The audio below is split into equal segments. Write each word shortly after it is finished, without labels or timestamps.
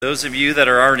Those of you that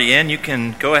are already in, you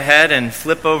can go ahead and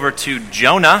flip over to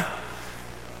Jonah.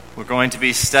 We're going to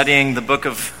be studying the book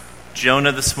of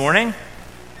Jonah this morning.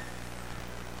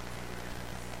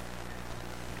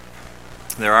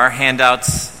 There are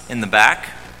handouts in the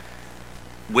back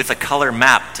with a color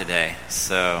map today,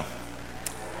 so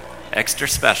extra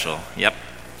special. Yep.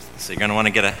 So you're going to want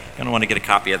to get a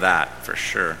copy of that for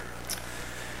sure.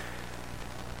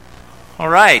 All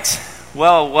right.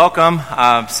 Well, welcome.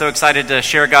 I'm so excited to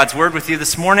share God's Word with you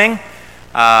this morning.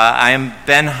 I am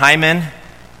Ben Hyman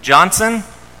Johnson,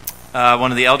 one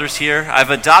of the elders here. I've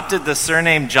adopted the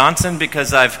surname Johnson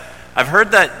because I've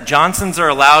heard that Johnsons are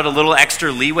allowed a little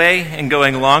extra leeway in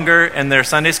going longer in their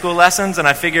Sunday school lessons, and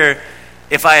I figure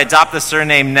if I adopt the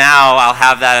surname now, I'll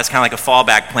have that as kind of like a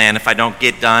fallback plan if I don't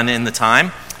get done in the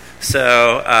time.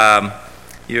 So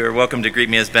you're welcome to greet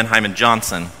me as Ben Hyman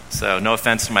Johnson. So no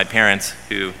offense to my parents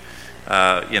who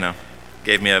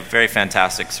gave me a very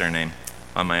fantastic surname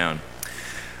on my own.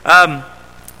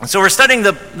 So we're studying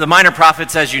the minor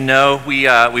prophets, as you know.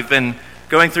 We've been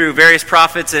going through various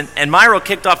prophets, and Myro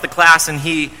kicked off the class, and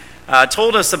he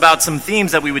told us about some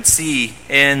themes that we would see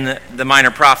in the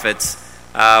minor prophets.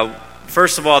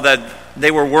 First of all, that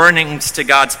they were warnings to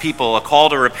God's people, a call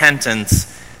to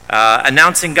repentance,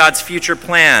 announcing God's future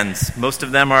plans. Most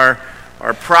of them are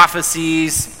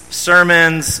prophecies,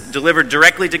 sermons delivered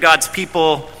directly to God's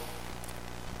people.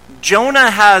 Jonah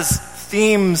has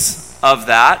themes of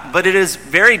that, but it is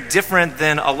very different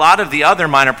than a lot of the other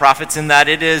minor prophets in that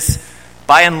it is,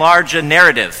 by and large, a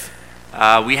narrative.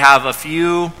 We have a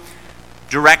few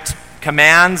direct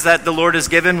commands that the Lord has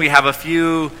given. We have a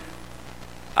few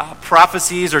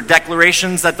prophecies or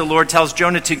declarations that the Lord tells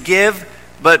Jonah to give,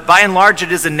 but by and large,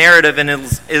 it is a narrative and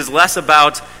it is less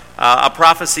about a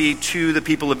prophecy to the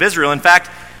people of Israel. In fact,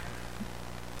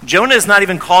 Jonah is not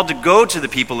even called to go to the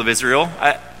people of Israel,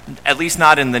 at least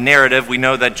not in the narrative. We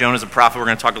know that Jonah is a prophet. We're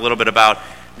going to talk a little bit about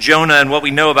Jonah and what we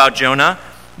know about Jonah.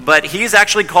 But he's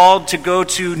actually called to go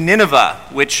to Nineveh,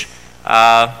 which,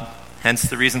 hence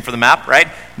the reason for the map, right?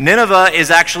 Nineveh is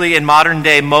actually in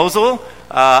modern-day Mosul,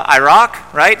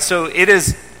 Iraq, right? So it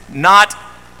is not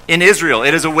in Israel.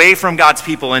 It is away from God's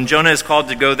people, and Jonah is called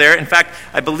to go there. In fact,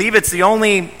 I believe it's the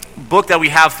only book that we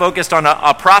have focused on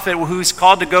a prophet who's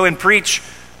called to go and preach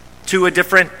to a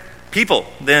different people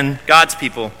than God's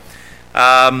people.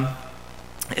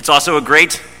 It's also a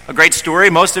great story.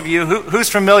 Most of you, who's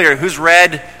familiar, who's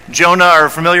read Jonah or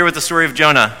familiar with the story of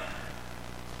Jonah?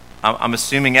 I'm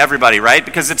assuming everybody, right?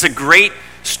 Because it's a great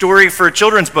story for a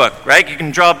children's book, right? You can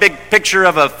draw a big picture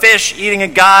of a fish eating a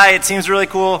guy. It seems really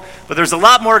cool, but there's a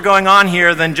lot more going on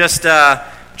here than just a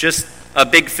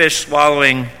big fish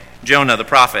swallowing Jonah, the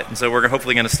prophet. And so we're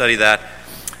hopefully going to study that.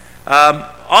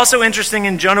 Also interesting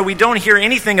in Jonah, we don't hear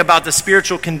anything about the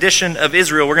spiritual condition of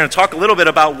Israel. We're going to talk a little bit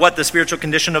about what the spiritual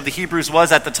condition of the Hebrews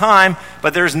was at the time,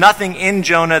 but there's nothing in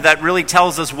Jonah that really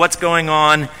tells us what's going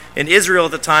on in Israel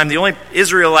at the time. The only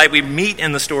Israelite we meet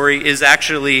in the story is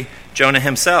actually Jonah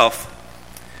himself.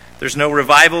 There's no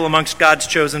revival amongst God's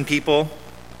chosen people.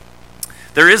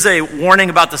 There is a warning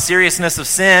about the seriousness of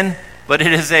sin, but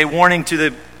it is a warning to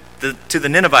the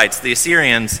Ninevites, the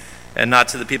Assyrians, and not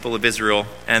to the people of Israel,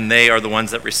 and they are the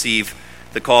ones that receive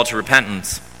the call to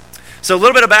repentance. So a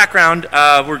little bit of background,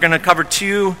 we're going to cover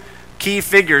two key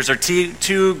figures, or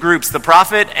two groups, the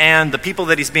prophet and the people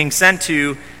that he's being sent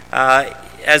to,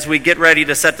 as we get ready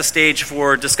to set the stage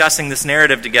for discussing this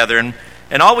narrative together.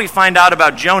 And all we find out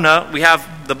about Jonah, we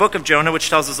have the book of Jonah, which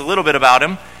tells us a little bit about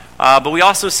him, but we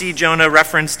also see Jonah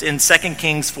referenced in 2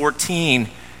 Kings 14.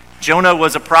 Jonah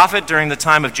was a prophet during the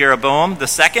time of Jeroboam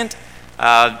II.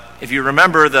 If you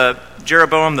remember, the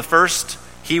Jeroboam the first,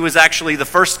 he was actually the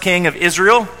first king of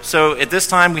Israel. So at this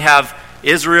time we have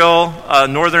Israel,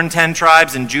 northern 10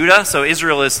 tribes, and Judah. So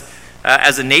Israel is,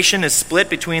 as a nation, is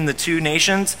split between the two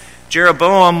nations.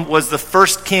 Jeroboam was the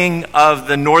first king of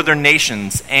the northern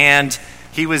nations, and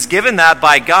he was given that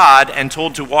by God and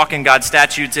told to walk in God's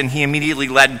statutes, and he immediately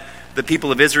led the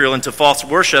people of Israel into false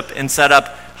worship and set up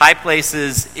high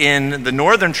places in the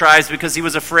northern tribes because he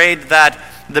was afraid that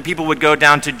the people would go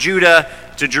down to Judah,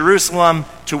 to Jerusalem,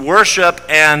 to worship,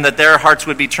 and that their hearts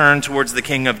would be turned towards the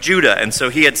king of Judah. And so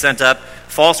he had sent up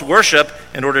false worship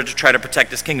in order to try to protect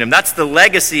his kingdom. That's the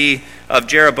legacy of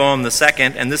Jeroboam II,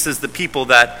 and this is the people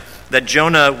that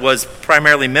Jonah was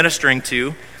primarily ministering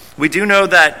to. We do know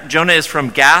that Jonah is from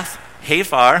Gath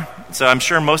Hephar, so I'm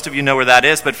sure most of you know where that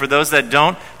is, but for those that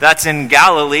don't, that's in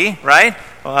Galilee, right?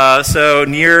 So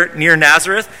near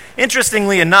Nazareth.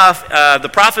 Interestingly enough, the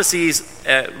prophecies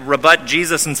rebut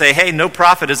Jesus and say, hey, no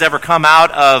prophet has ever come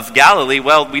out of Galilee.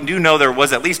 Well, we do know there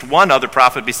was at least one other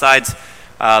prophet besides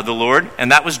the Lord,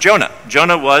 and that was Jonah.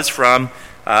 Jonah was from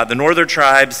the northern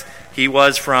tribes. He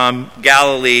was from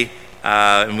Galilee,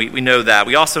 and we know that.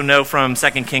 We also know from 2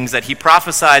 Kings that he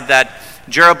prophesied that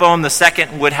Jeroboam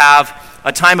II would have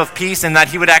a time of peace and that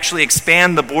he would actually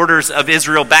expand the borders of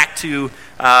Israel back to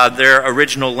their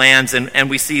original lands, and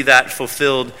we see that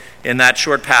fulfilled in that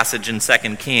short passage in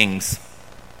 2 Kings.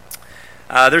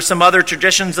 There's some other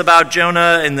traditions about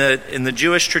Jonah in the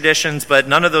Jewish traditions, but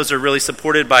none of those are really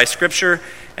supported by Scripture,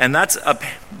 and that's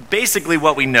basically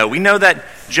what we know. We know that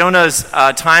Jonah's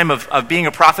time of being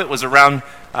a prophet was around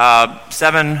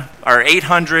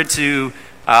 800 to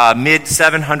mid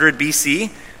 700 BC.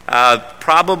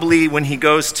 Probably when he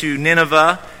goes to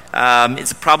Nineveh,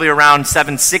 it's probably around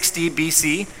 760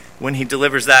 BC when he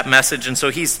delivers that message, and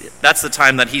so that's the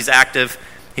time that he's active.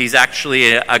 He's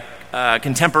actually a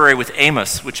contemporary with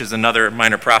Amos, which is another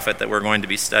minor prophet that we're going to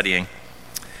be studying.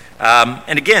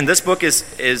 And again, this book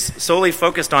is solely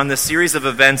focused on this series of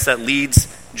events that leads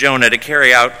Jonah to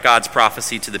carry out God's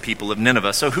prophecy to the people of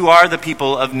Nineveh. So who are the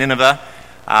people of Nineveh?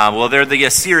 Well, they're the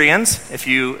Assyrians. If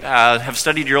you have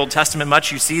studied your Old Testament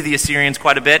much, you see the Assyrians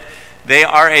quite a bit. They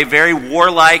are a very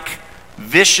warlike,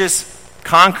 vicious,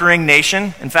 conquering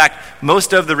nation. In fact,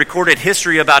 most of the recorded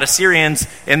history about Assyrians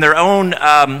in their own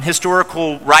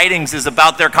historical writings is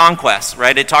about their conquests,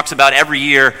 right? It talks about every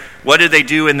year, what did they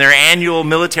do in their annual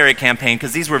military campaign,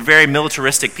 because these were very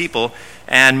militaristic people,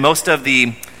 and most of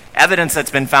the evidence that's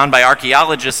been found by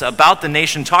archaeologists about the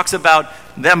nation talks about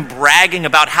them bragging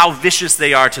about how vicious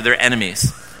they are to their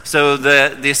enemies. So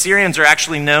the Assyrians are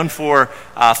actually known for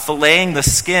filleting the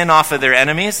skin off of their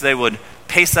enemies. They would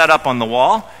paste that up on the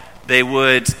wall. They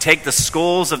would take the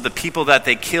skulls of the people that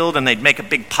they killed and they'd make a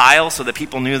big pile so that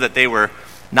people knew that they were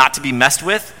not to be messed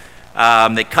with.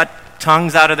 They cut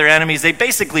tongues out of their enemies. They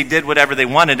basically did whatever they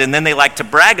wanted, and then they liked to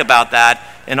brag about that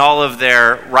in all of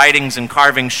their writings and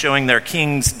carvings, showing their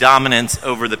king's dominance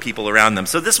over the people around them.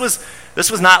 So this was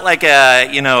not like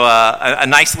a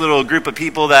nice little group of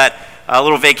people, that a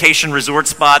little vacation resort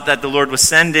spot that the Lord was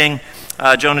sending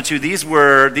Jonah to. These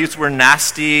were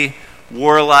nasty,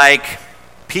 warlike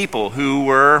people who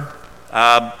were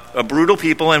a brutal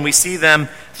people, and we see them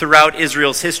throughout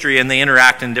Israel's history, and they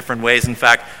interact in different ways. In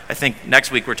fact, I think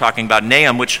next week we're talking about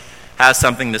Nahum, which has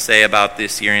something to say about the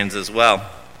Assyrians as well.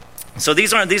 So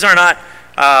these are not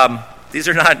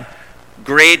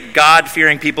great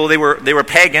God-fearing people. They were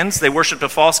pagans. They worshipped a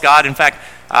false god. In fact,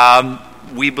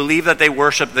 we believe that they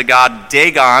worship the god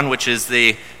Dagon, which is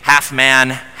the half-man,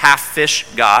 half-fish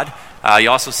god.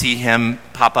 You also see him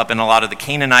pop up in a lot of the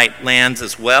Canaanite lands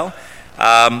as well.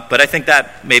 But I think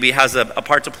that maybe has a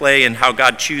part to play in how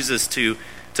God chooses to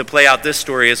play out this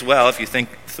story as well, if you think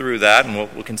through that, and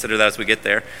we'll consider that as we get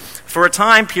there. For a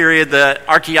time period, the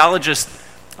archaeologists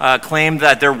claimed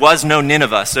that there was no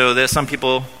Nineveh. So there's some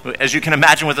people, as you can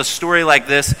imagine with a story like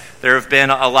this, there have been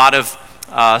a lot of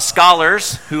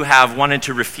scholars who have wanted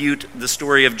to refute the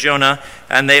story of Jonah,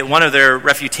 and one of their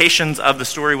refutations of the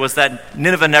story was that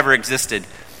Nineveh never existed.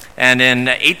 And in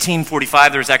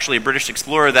 1845, there was actually a British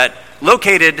explorer that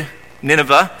located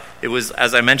Nineveh. It was,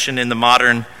 as I mentioned, in the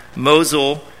modern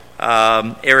Mosul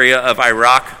area of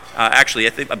Iraq. Actually,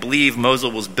 I believe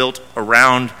Mosul was built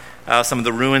around some of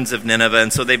the ruins of Nineveh,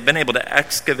 and so they've been able to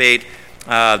excavate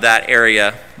that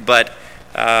area. But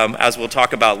as we'll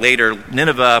talk about later,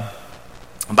 Nineveh,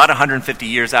 about 150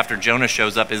 years after Jonah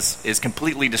shows up, is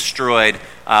completely destroyed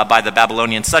by the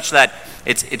Babylonians, such that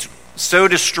it's so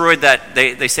destroyed that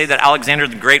they say that Alexander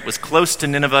the Great was close to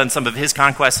Nineveh in some of his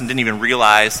conquests and didn't even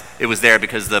realize it was there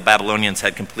because the Babylonians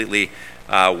had completely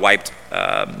wiped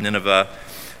Nineveh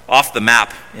off the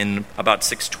map in about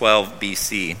 612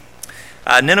 BC.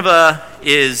 Nineveh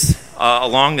is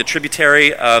along the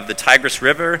tributary of the Tigris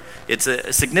River. It's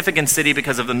a significant city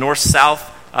because of the north-south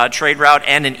trade route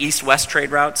and an east-west trade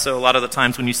route. So a lot of the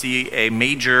times when you see a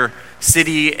major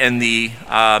city in the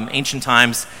ancient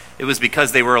times, it was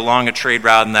because they were along a trade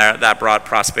route, and that brought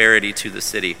prosperity to the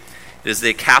city. It is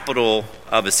the capital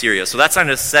of Assyria. So that's kind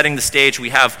of setting the stage. We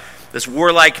have this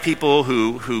warlike people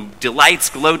who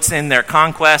gloats in their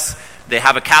conquests. They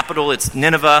have a capital. It's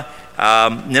Nineveh.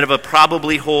 Nineveh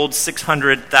probably holds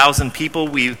 600,000 people.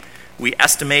 We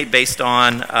estimate based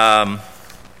on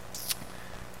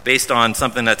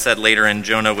something that's said later in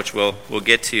Jonah, which we'll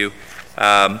get to.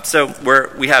 So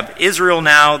we have Israel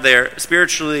now. They're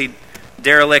spiritually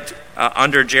derelict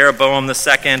under Jeroboam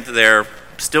II. They're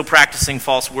still practicing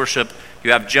false worship.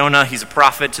 You have Jonah. He's a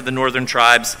prophet to the northern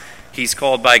tribes. He's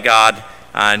called by God,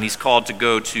 and he's called to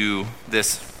go to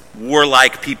this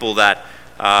warlike people that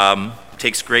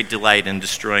takes great delight in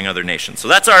destroying other nations. So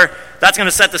that's going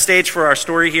to set the stage for our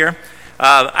story here.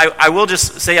 I will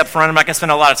just say up front, I'm not going to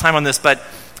spend a lot of time on this, but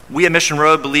we at Mission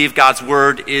Road believe God's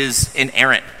word is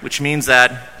inerrant, which means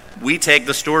that we take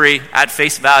the story at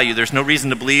face value. There's no reason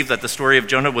to believe that the story of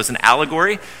Jonah was an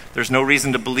allegory. There's no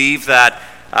reason to believe that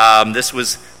this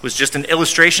was just an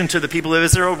illustration to the people of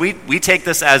Israel. We take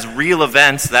this as real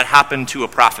events that happened to a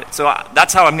prophet. So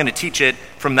that's how I'm going to teach it,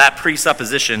 from that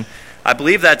presupposition. I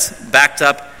believe that's backed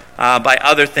up by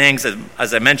other things.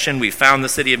 As I mentioned, we found the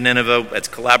city of Nineveh. It's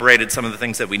collaborated some of the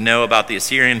things that we know about the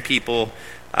Assyrian people.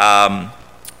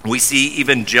 We see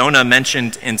even Jonah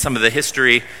mentioned in some of the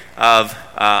history of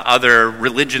other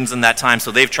religions in that time.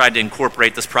 So they've tried to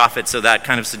incorporate this prophet. So that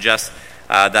kind of suggests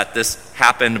that this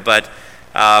happened. But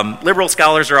liberal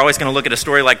scholars are always going to look at a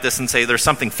story like this and say there's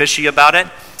something fishy about it.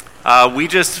 We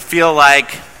just feel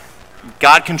like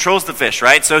God controls the fish,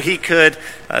 right? So he could,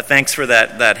 thanks for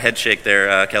that head shake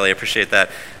there, Kelly, I appreciate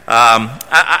that.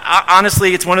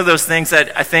 Honestly, it's one of those things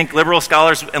that I think liberal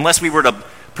scholars, unless we were to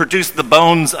produce the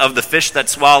bones of the fish that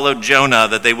swallowed Jonah,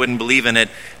 that they wouldn't believe in it.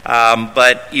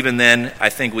 But even then, I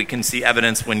think we can see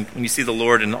evidence when you see the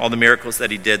Lord and all the miracles that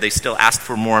he did, they still asked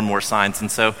for more and more signs.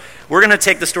 And so we're going to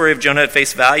take the story of Jonah at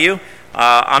face value.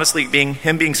 Honestly,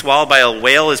 him being swallowed by a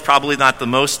whale is probably not the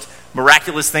most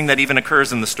miraculous thing that even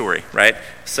occurs in the story, right?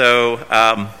 So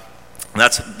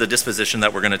that's the disposition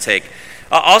that we're going to take.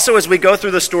 Also, as we go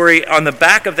through the story, on the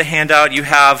back of the handout, you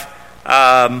have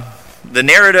the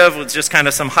narrative with just kind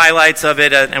of some highlights of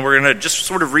it, and we're going to just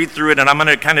sort of read through it, and I'm going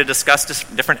to kind of discuss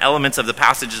different elements of the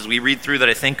passage as we read through that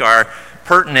I think are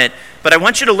pertinent. But I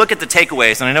want you to look at the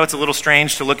takeaways, and I know it's a little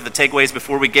strange to look at the takeaways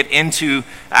before we get into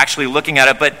actually looking at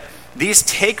it, but these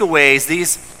takeaways,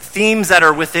 these themes that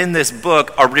are within this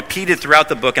book are repeated throughout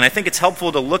the book, and I think it's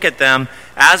helpful to look at them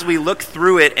as we look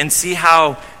through it and see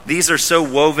how these are so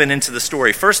woven into the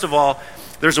story. First of all,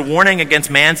 there's a warning against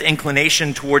man's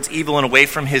inclination towards evil and away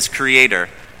from his creator.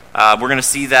 We're going to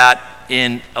see that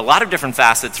in a lot of different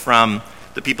facets, from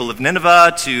the people of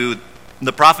Nineveh to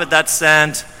the prophet that's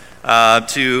sent,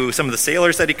 to some of the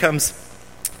sailors that he comes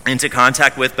into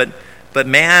contact with. But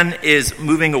man is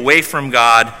moving away from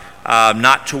God,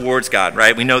 not towards God,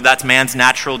 right? We know that's man's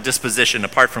natural disposition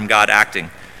apart from God acting.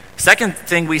 Second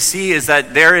thing we see is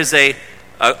that there is a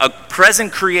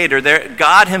present creator there.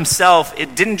 God himself,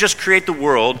 it didn't just create the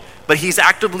world, but he's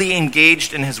actively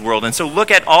engaged in his world. And so look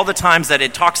at all the times that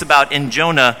it talks about in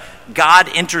Jonah, God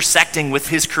intersecting with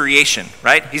his creation,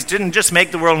 right? He didn't just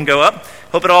make the world and go up,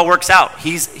 hope it all works out.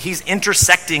 He's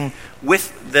intersecting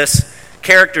with this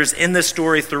characters in this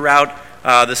story throughout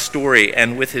the story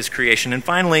and with his creation. And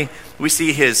finally, we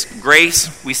see his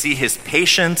grace, we see his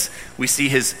patience, we see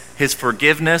his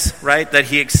forgiveness, right, that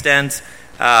he extends.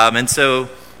 And so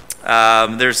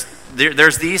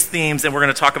there's these themes, and we're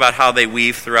going to talk about how they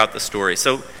weave throughout the story.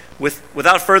 So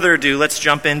without further ado, let's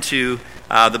jump into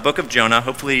the book of Jonah.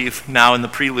 Hopefully you've now in the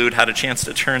prelude had a chance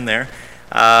to turn there.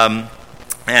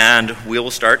 And we will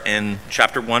start in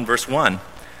chapter 1, verse 1.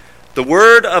 The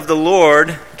word of the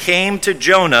Lord came to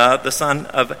Jonah, the son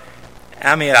of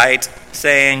Amittai,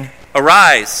 saying,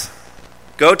 "Arise,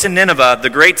 go to Nineveh, the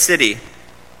great city,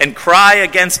 and cry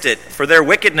against it, for their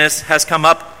wickedness has come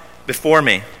up before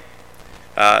me."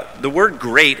 The word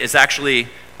 "great" is actually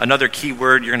another key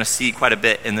word you're going to see quite a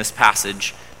bit in this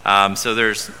passage. So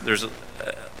there's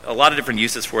a lot of different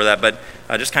uses for that, but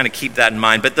just kind of keep that in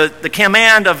mind. But the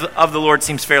command of the Lord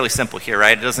seems fairly simple here,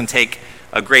 right? It doesn't take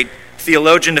a great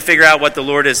theologian to figure out what the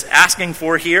Lord is asking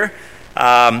for here.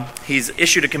 He's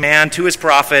issued a command to his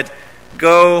prophet,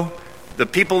 "Go, the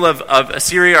people of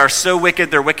Assyria are so wicked,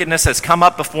 their wickedness has come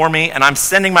up before me, and I'm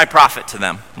sending my prophet to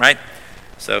them," right?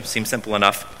 So it seems simple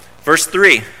enough. Verse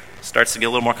 3 starts to get a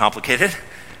little more complicated.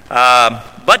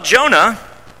 But Jonah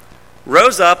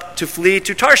rose up to flee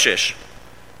to Tarshish.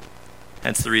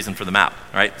 Hence the reason for the map,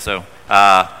 right? So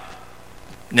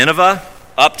Nineveh,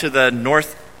 up to the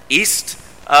northeast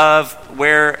of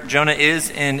where Jonah is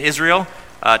in Israel.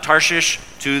 Tarshish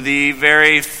to the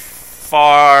very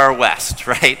far west,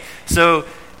 right? So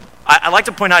I like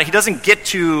to point out, he doesn't get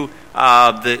to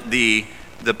the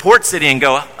port city and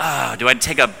go, do I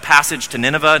take a passage to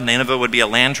Nineveh? Nineveh would be a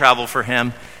land travel for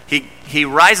him. He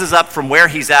rises up from where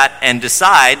he's at and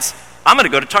decides, I'm going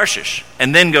to go to Tarshish,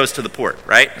 and then goes to the port,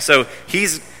 right? So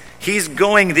he's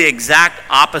going the exact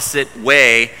opposite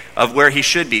way of where he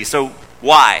should be. So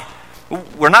why?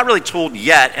 We're not really told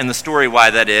yet in the story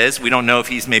why that is. We don't know if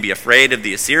he's maybe afraid of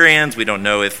the Assyrians. We don't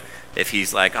know if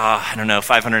he's like,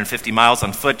 550 miles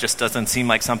on foot just doesn't seem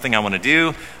like something I want to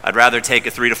do. I'd rather take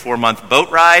a 3 to 4 month boat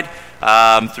ride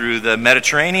through the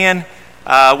Mediterranean.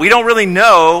 We don't really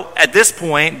know at this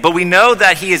point, but we know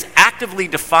that he is actively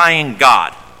defying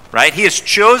God, right? He has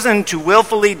chosen to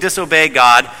willfully disobey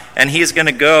God, and he is going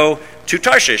to go to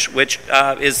Tarshish, which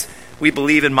is, we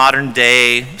believe, in modern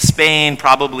day Spain,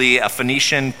 probably a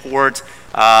Phoenician port.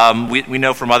 We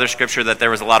know from other scripture that there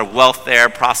was a lot of wealth there,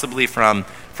 possibly from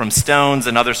stones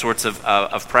and other sorts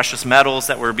of precious metals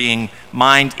that were being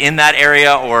mined in that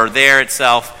area or there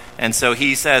itself. And so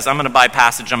he says, I'm going to buy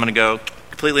passage. I'm going to go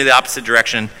completely the opposite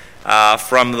direction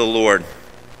from the Lord.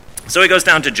 So he goes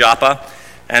down to Joppa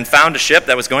and found a ship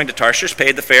that was going to Tarshish,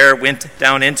 paid the fare, went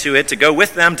down into it to go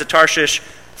with them to Tarshish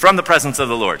from the presence of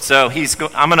the Lord. So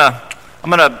I'm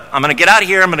gonna get out of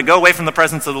here. I'm gonna go away from the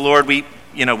presence of the Lord. We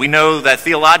know that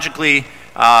theologically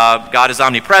God is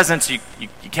omnipresent. So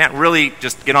you can't really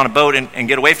just get on a boat and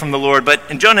get away from the Lord. But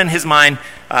Jonah, in his mind,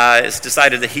 has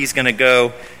decided that he's going to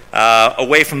go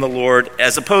away from the Lord,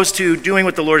 as opposed to doing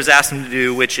what the Lord has asked him to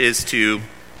do, which is to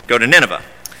go to Nineveh.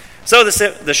 So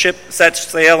the ship sets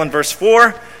sail in verse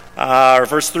 4, or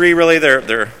verse 3 really.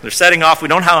 They're setting off. We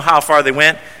don't know how far they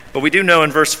went, but we do know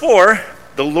in verse 4,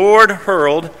 the Lord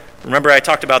hurled. Remember I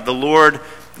talked about the Lord.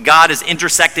 God is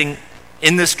intersecting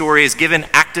in this story, is given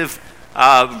active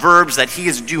verbs that he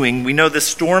is doing. We know this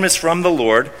storm is from the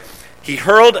Lord. He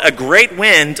hurled a great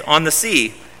wind on the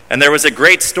sea, and there was a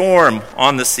great storm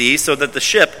on the sea, so that the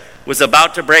ship was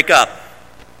about to break up.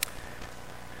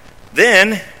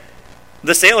 Then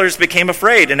the sailors became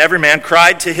afraid, and every man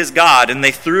cried to his God, and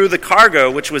they threw the cargo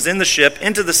which was in the ship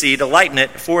into the sea to lighten it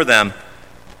for them.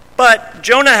 But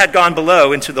Jonah had gone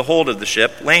below into the hold of the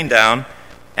ship, lain down,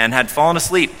 and had fallen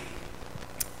asleep.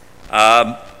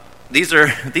 These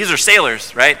are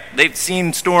sailors, right? They've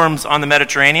seen storms on the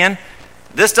Mediterranean.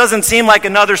 This doesn't seem like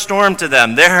another storm to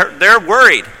them. They're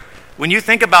worried. When you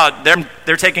think about them,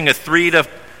 they're taking a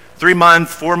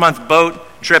 4-month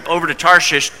boat trip over to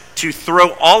Tarshish. To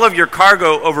throw all of your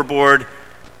cargo overboard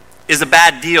is a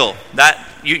bad deal. That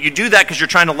you do that because you're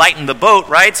trying to lighten the boat,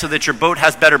 right? So that your boat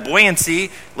has better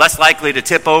buoyancy, less likely to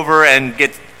tip over and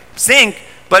sink.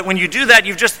 But when you do that,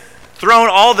 you've just thrown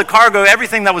all the cargo,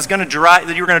 everything that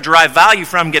you were going to derive value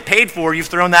from, get paid for. You've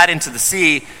thrown that into the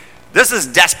sea. This is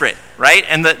desperate, right?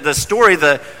 And the story,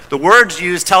 the words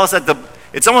used tell us that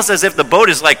it's almost as if the boat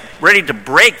is like ready to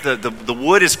break. The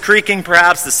wood is creaking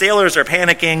perhaps. The sailors are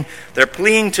panicking. They're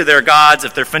pleading to their gods.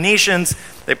 If they're Phoenicians,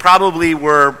 they probably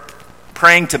were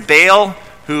praying to Baal,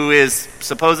 who is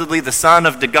supposedly the son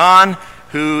of Dagon,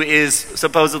 who is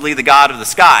supposedly the god of the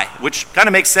sky, which kind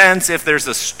of makes sense. If there's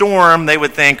a storm, they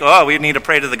would think, oh, we need to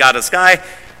pray to the god of the sky.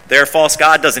 Their false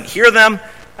god doesn't hear them,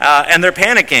 and they're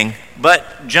panicking.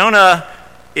 But Jonah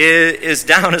is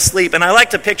down asleep. And I like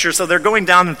to picture, so they're going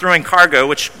down and throwing cargo,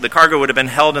 which the cargo would have been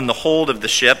held in the hold of the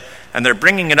ship, and they're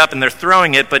bringing it up and they're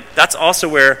throwing it, but that's also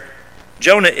where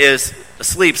Jonah is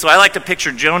asleep. So I like to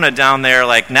picture Jonah down there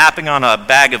like napping on a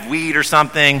bag of weed or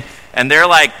something, and they're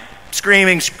like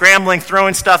screaming, scrambling,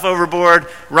 throwing stuff overboard,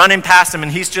 running past him,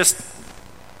 and he's just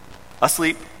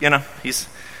asleep. He's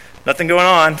nothing going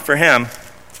on for him.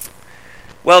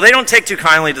 Well, they don't take too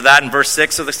kindly to that in verse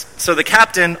 6. So the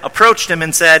captain approached him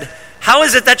and said, "How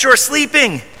is it that you're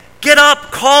sleeping? Get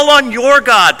up, call on your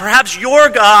God. Perhaps your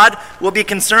God will be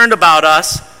concerned about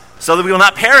us so that we will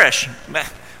not perish."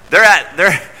 They're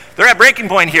at breaking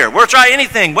point here. We'll try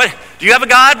anything. What, do you have a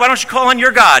God? Why don't you call on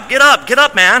your God? Get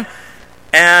up, man.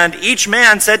 And each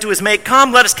man said to his mate,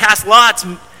 "Come, let us cast lots,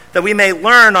 that we may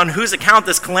learn on whose account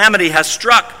this calamity has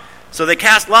struck." So they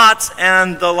cast lots,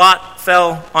 and the lot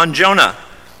fell on Jonah.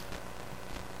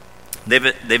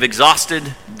 They've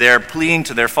exhausted their pleading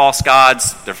to their false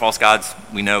gods. Their false gods,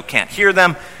 we know, can't hear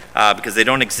them because they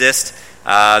don't exist.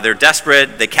 They're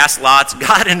desperate. They cast lots.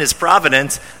 God, in his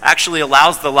providence, actually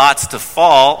allows the lots to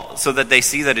fall so that they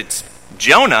see that it's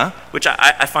Jonah, which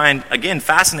I find, again,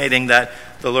 fascinating that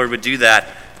the Lord would do that.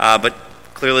 But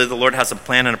clearly the Lord has a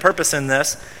plan and a purpose in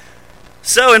this.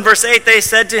 So in verse 8, they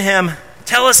said to him,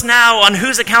 "Tell us now, on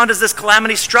whose account has this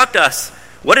calamity struck us?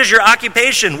 What is your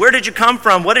occupation? Where did you come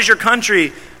from? What is your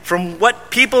country? From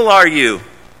what people are you?"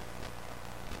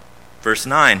 Verse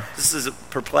 9. This is a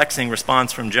perplexing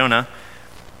response from Jonah.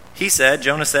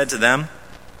 Jonah said to them,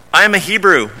 "I am a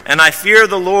Hebrew, and I fear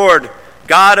the Lord,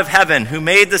 God of heaven, who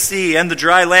made the sea and the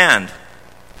dry land."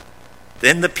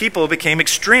 Then the people became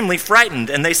extremely frightened,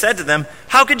 and they said to them,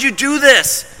 "How could you do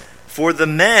this?" For the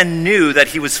men knew that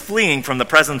he was fleeing from the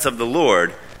presence of the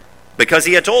Lord, because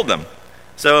he had told them.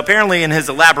 So apparently in his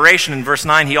elaboration in verse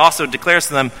 9, he also declares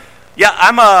to them, "Yeah,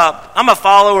 I'm a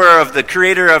follower of the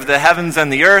creator of the heavens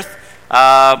and the earth.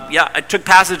 I took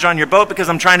passage on your boat because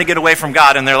I'm trying to get away from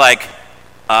God." And they're like,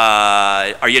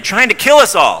 "Are you trying to kill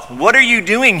us all? What are you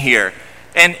doing here?"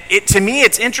 And to me,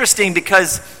 it's interesting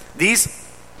because these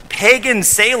pagan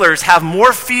sailors have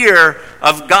more fear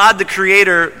of God the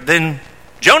Creator than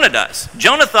Jonah does.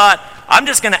 Jonah thought, I'm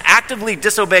just going to actively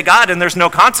disobey God and there's no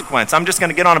consequence. I'm just going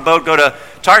to get on a boat, go to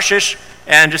Tarshish,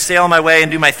 and just sail my way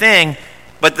and do my thing.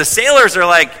 But the sailors are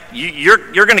like, you're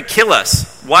going to kill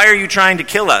us. Why are you trying to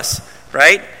kill us?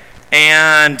 Right?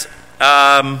 And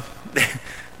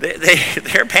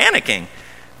they're panicking.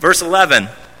 Verse 11.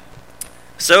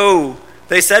 So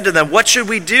they said to them, what should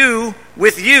we do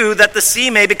with you that the sea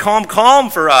may become calm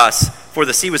for us? For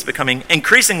the sea was becoming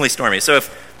increasingly stormy. So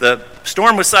if the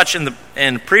storm was such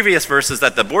in previous verses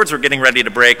that the boards were getting ready to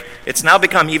break, it's now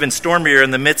become even stormier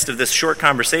in the midst of this short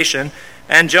conversation.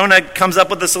 And Jonah comes up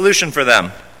with a solution for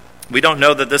them. We don't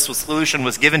know that this solution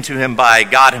was given to him by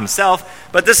God himself,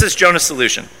 but this is Jonah's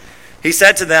solution. He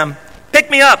said to them, pick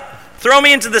me up, throw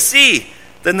me into the sea.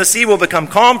 Then the sea will become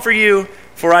calm for you,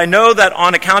 for I know that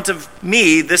on account of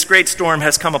me, this great storm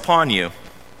has come upon you.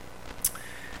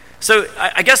 So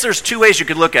I guess there's two ways you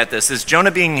could look at this. Is Jonah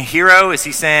being a hero? Is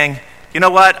he saying, you know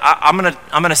what, I'm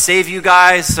gonna save you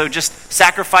guys, so just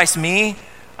sacrifice me?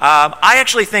 I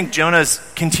actually think Jonah's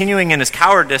continuing in his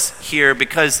cowardice here,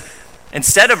 because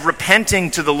instead of repenting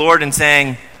to the Lord and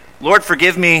saying, Lord,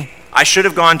 forgive me, I should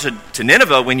have gone to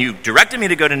Nineveh when you directed me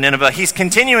to go to Nineveh, he's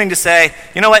continuing to say,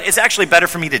 you know what, it's actually better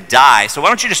for me to die. So why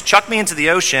don't you just chuck me into the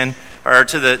ocean or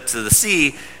to the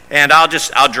sea, and I'll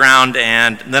drown,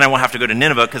 and then I won't have to go to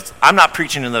Nineveh, because I'm not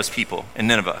preaching to those people in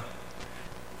Nineveh.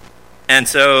 And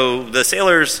so the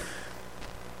sailors,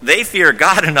 they fear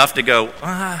God enough to go,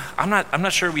 I'm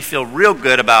not sure we feel real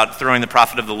good about throwing the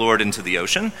prophet of the Lord into the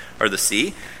ocean or the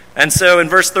sea. And so in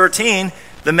verse 13,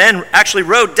 the men actually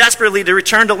rowed desperately to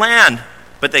return to land,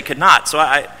 but they could not.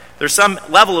 So there's some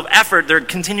level of effort. They're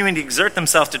continuing to exert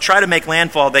themselves to try to make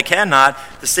landfall. They cannot.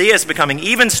 The sea is becoming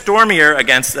even stormier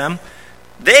against them.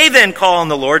 They then call on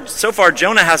the Lord. So far,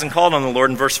 Jonah hasn't called on the Lord.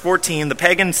 In verse 14, the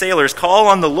pagan sailors call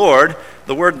on the Lord.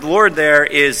 The word Lord there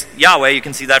is Yahweh. You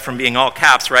can see that from being all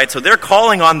caps, right? So they're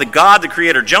calling on the God, the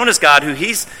Creator, Jonah's God, who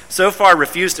he's so far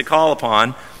refused to call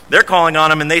upon. They're calling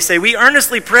on him, and they say, we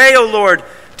earnestly pray, O Lord,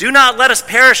 do not let us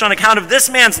perish on account of this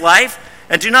man's life,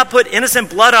 and do not put innocent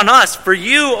blood on us. For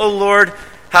you, O Lord,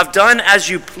 have done as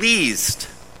you pleased.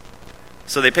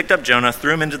 So they picked up Jonah,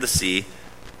 threw him into the sea,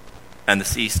 and the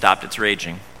sea stopped its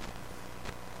raging.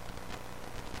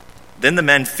 Then the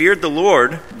men feared the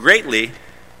Lord greatly.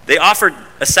 They offered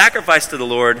a sacrifice to the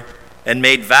Lord and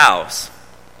made vows.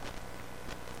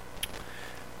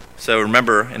 So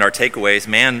remember, in our takeaways,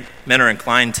 men are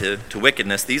inclined to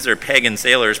wickedness. These are pagan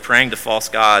sailors praying to false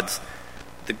gods.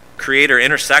 The Creator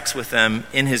intersects with them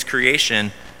in his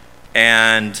creation,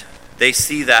 and they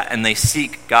see that and they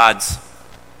seek God's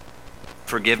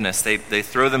forgiveness. They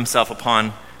throw themselves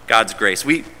upon God's grace.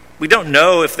 We don't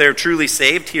know if they're truly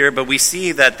saved here, but we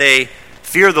see that they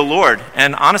fear the Lord.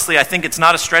 And honestly, I think it's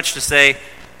not a stretch to say,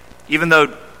 even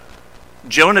though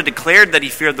Jonah declared that he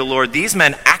feared the Lord, these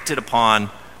men acted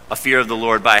upon a fear of the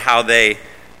Lord by how they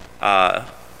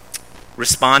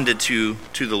responded to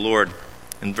the Lord.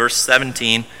 In verse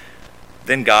 17,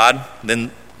 then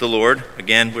the Lord,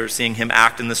 again, we're seeing him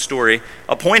act in the story,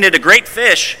 appointed a great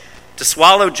fish to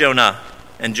swallow Jonah.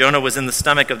 And Jonah was in the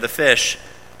stomach of the fish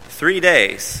 3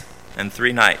 days and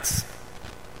 3 nights.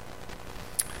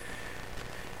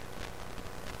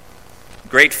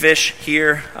 Great fish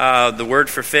here, the word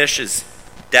for fish is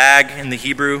dag in the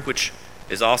Hebrew, which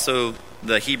is also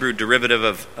the Hebrew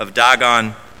derivative of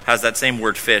Dagon, has that same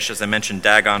word fish. As I mentioned,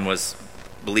 Dagon was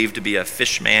believed to be a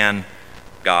fishman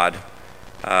god.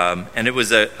 And it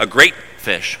was a great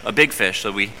fish, a big fish.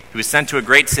 So he was sent to a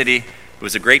great city. It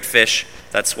was a great fish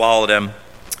that swallowed him.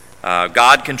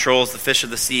 God controls the fish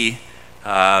of the sea.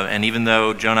 And even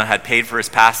though Jonah had paid for his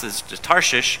passage to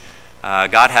Tarshish,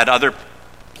 God had other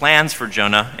plans for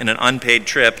Jonah in an unpaid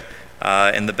trip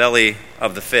in the belly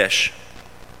of the fish.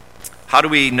 How do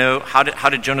we know? How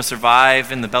did Jonah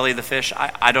survive in the belly of the fish?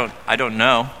 I don't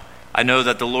know. I know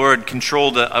that the Lord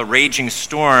controlled a raging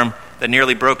storm that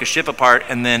nearly broke a ship apart,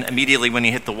 and then immediately when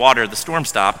he hit the water, the storm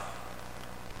stopped.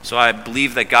 So I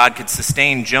believe that God could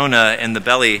sustain Jonah in the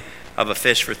belly of a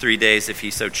fish for 3 days if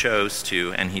he so chose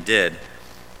to, and he did.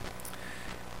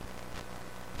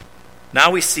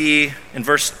 Now we see in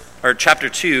chapter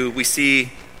 2, we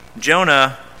see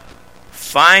Jonah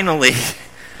finally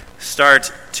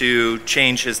start to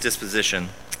change his disposition.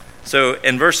 So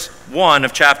in verse 1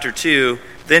 of chapter 2,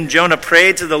 then Jonah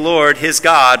prayed to the Lord his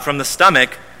God from the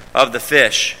stomach of the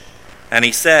fish. And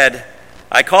he said,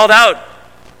 I called out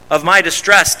of my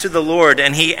distress to the Lord,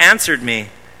 and he answered me.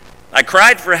 I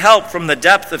cried for help from the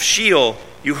depth of Sheol.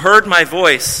 You heard my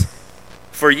voice.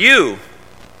 For you,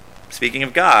 speaking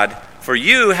of God, for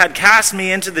you had cast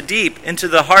me into the deep, into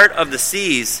the heart of the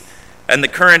seas, and the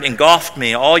current engulfed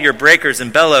me. All your breakers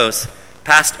and billows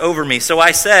passed over me. So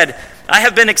I said, I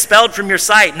have been expelled from your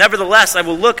sight. Nevertheless, I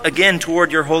will look again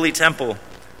toward your holy temple.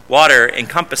 Water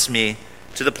encompassed me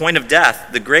to the point of death.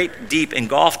 The great deep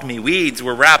engulfed me. Weeds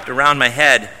were wrapped around my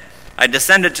head. I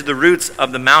descended to the roots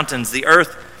of the mountains. The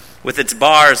earth with its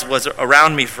bars was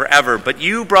around me forever. But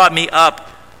you brought me up.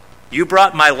 You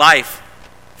brought my life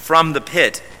from the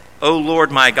pit, O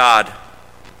Lord my God.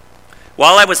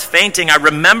 While I was fainting, I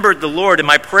remembered the Lord, and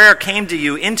my prayer came to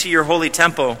you into your holy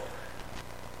temple.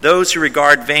 Those who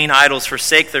regard vain idols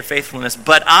forsake their faithfulness,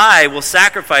 but I will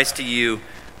sacrifice to you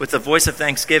with the voice of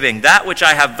thanksgiving. That which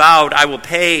I have vowed, I will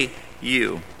pay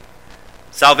you.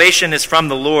 Salvation is from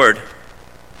the Lord.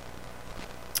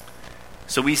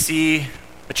 So we see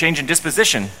a change in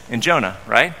disposition in Jonah,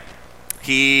 right?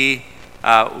 We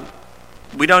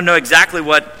don't know exactly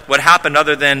what happened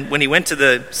other than when he went to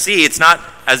the sea. It's not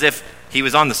as if he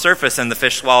was on the surface and the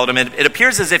fish swallowed him. It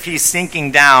appears as if he's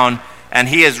sinking down and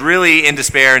he is really in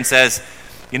despair and says,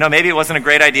 maybe it wasn't a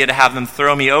great idea to have them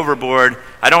throw me overboard.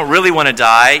 I don't really want to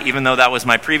die, even though that was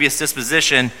my previous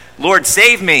disposition. Lord,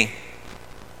 save me.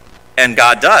 And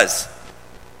God does.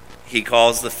 He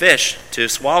calls the fish to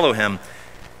swallow him.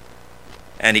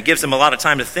 And he gives him a lot of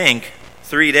time to think,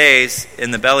 3 days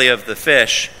in the belly of the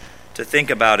fish to think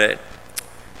about it.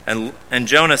 And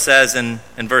Jonah says in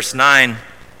verse 9,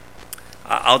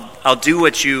 I'll do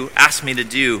what you asked me to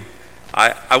do.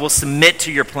 I will submit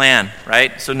to your plan,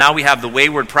 right? So now we have the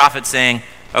wayward prophet saying,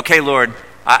 okay, Lord,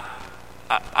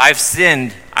 I've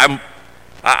sinned.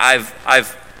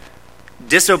 I've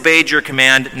disobeyed your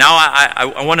command. Now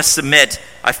I want to submit.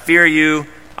 I fear you.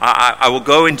 I will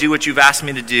go and do what you've asked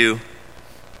me to do.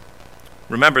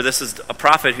 Remember, this is a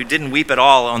prophet who didn't weep at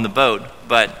all on the boat,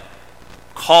 but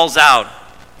calls out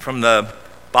from the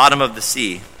bottom of the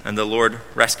sea, and the Lord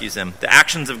rescues him. The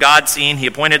actions of God seen, he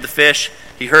appointed the fish,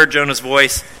 he heard Jonah's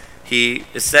voice, he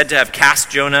is said to have cast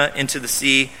Jonah into the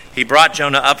sea, he brought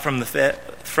Jonah up from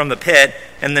the pit,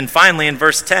 and then finally in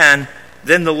verse 10,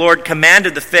 then the Lord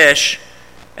commanded the fish,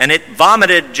 and it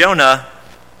vomited Jonah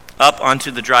up onto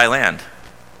the dry land.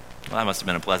 Well, that must have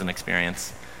been a pleasant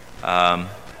experience.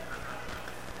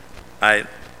 I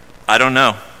don't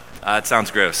know. It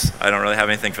sounds gross. I don't really have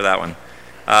anything for that one.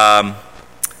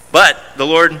 But the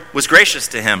Lord was gracious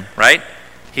to him, right?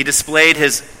 He displayed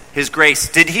his grace.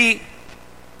 Did he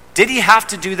have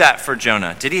to do that for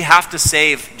Jonah? Did he have to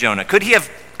save Jonah? Couldn't he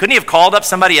have called up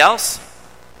somebody else?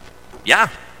 Yeah.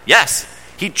 Yes.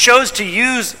 He chose to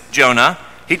use Jonah.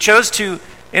 He chose to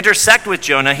intersect with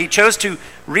Jonah. He chose to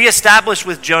reestablish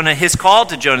with Jonah his call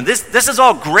to Jonah. This is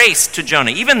all grace to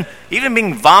Jonah. Even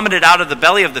being vomited out of the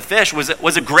belly of the fish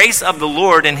was a grace of the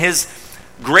Lord and his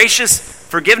gracious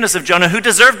forgiveness of Jonah, who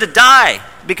deserved to die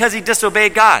because he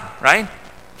disobeyed God, right?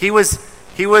 He was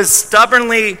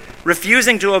stubbornly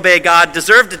refusing to obey God,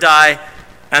 deserved to die,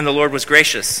 and the Lord was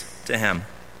gracious to him.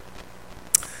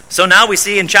 So now we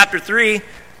see in chapter 3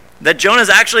 that Jonah is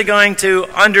actually going to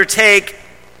undertake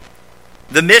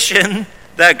the mission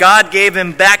that God gave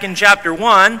him back in chapter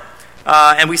 1.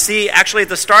 And we see actually at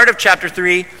the start of chapter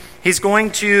 3, he's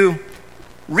going to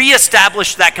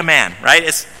reestablish that command, right?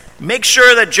 It's make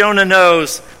sure that Jonah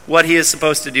knows what he is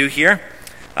supposed to do here.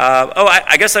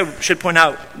 I guess I should point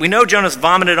out, we know Jonah's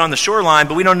vomited on the shoreline,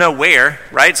 but we don't know where,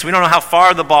 right? So we don't know how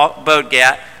far the boat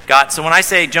got. So when I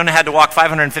say Jonah had to walk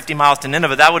 550 miles to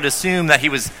Nineveh, that would assume that he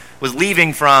was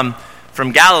leaving from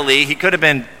Galilee. He could have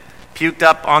been puked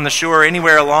up on the shore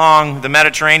anywhere along the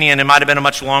Mediterranean. It might have been a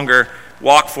much longer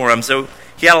walk for him. So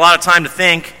he had a lot of time to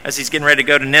think as he's getting ready to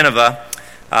go to Nineveh.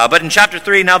 But in chapter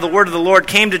 3, now the word of the Lord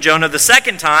came to Jonah the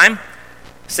second time,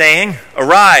 saying,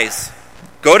 "Arise,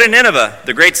 go to Nineveh,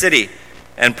 the great city,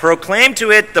 and proclaim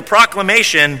to it the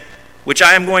proclamation which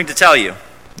I am going to tell you."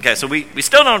 Okay, so we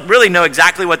still don't really know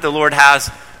exactly what the Lord has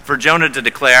for Jonah to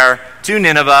declare to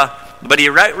Nineveh, but he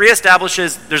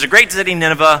reestablishes, there's a great city,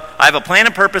 Nineveh. I have a plan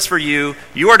and purpose for you.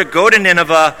 You are to go to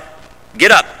Nineveh.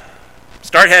 Get up.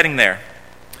 Start heading there.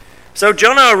 So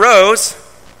Jonah arose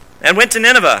and went to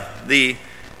Nineveh. The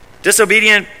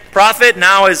disobedient prophet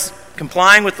now is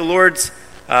complying with the Lord's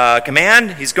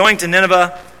command. He's going to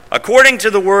Nineveh according to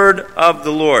the word of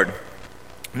the Lord.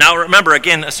 Now remember,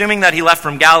 again, assuming that he left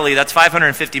from Galilee, that's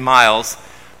 550 miles.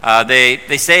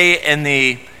 They say in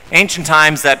the ancient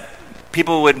times that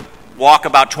people would walk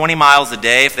about 20 miles a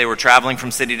day if they were traveling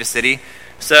from city to city.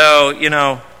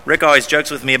 So, Rick always jokes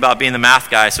with me about being the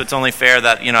math guy, so it's only fair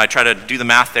that, I try to do the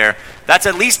math there. That's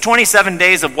at least 27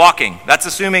 days of walking. That's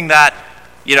assuming that,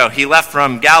 he left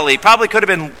from Galilee. Probably could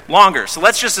have been longer. So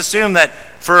let's just assume that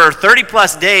for 30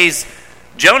 plus days,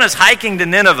 Jonah's hiking to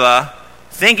Nineveh,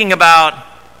 thinking about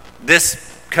this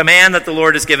command that the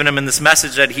Lord has given him and this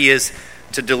message that he is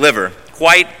to deliver.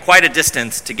 Quite a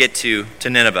distance to get to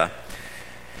Nineveh.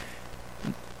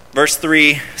 Verse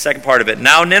 3, second part of it.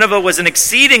 Now Nineveh was an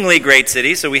exceedingly great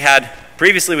city. So we had,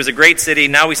 previously was a great city.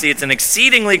 Now we see it's an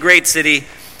exceedingly great city,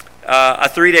 a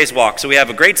 3 days walk. So we have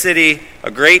a great city,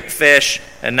 a great fish,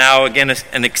 and now again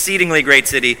an exceedingly great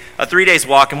city, a 3 days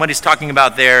walk. And what he's talking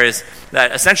about there is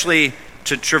that essentially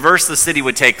to traverse the city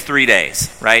would take 3 days,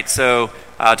 right? So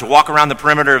to walk around the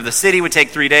perimeter of the city would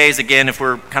take 3 days. Again, if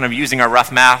we're kind of using our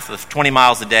rough math of 20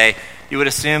 miles a day, you would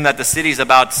assume that the city's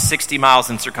about 60 miles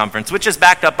in circumference, which is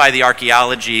backed up by the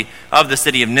archaeology of the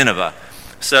city of Nineveh.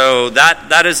 So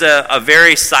that is a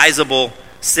very sizable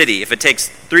city. If it takes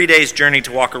 3 days' journey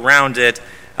to walk around it,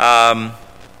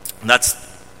 that's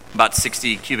about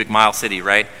 60 cubic mile city,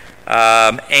 right?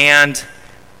 And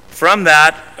from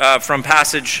that, from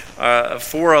passage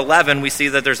 4:11, we see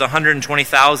that there's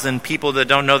 120,000 people that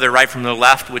don't know their right from their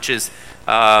left, which is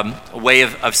a way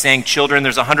of saying children.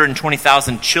 There's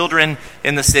 120,000 children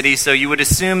in the city, so you would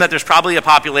assume that there's probably a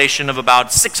population of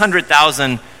about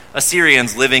 600,000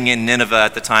 Assyrians living in Nineveh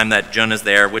at the time that Jonah's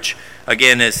there, which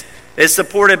again is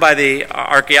supported by the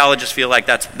archaeologists. Feel like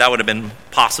that would have been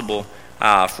possible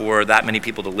for that many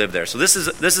people to live there. So this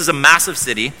is a massive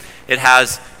city. It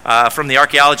has, from the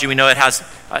archaeology, we know it has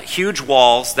huge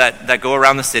walls that go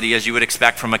around the city, as you would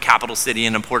expect from a capital city,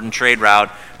 an important trade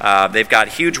route. They've got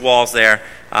huge walls there,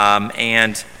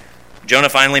 and Jonah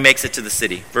finally makes it to the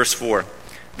city. Verse 4.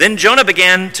 Then Jonah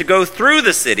began to go through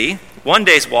the city, 1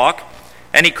 day's walk,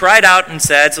 and he cried out and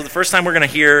said, so the first time we're going to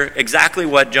hear exactly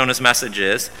what Jonah's message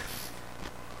is.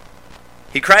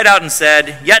 He cried out and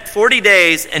said, "Yet 40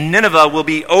 days and Nineveh will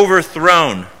be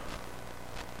overthrown."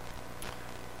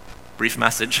 Brief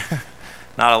message.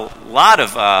 Not a lot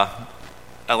of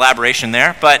elaboration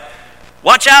there, but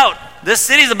watch out. This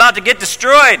city's about to get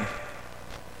destroyed.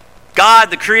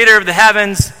 God, the creator of the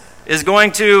heavens, is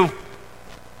going to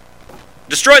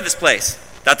destroy this place.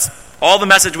 That's all the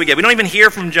message we get. We don't even hear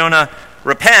from Jonah,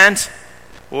 repent,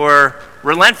 or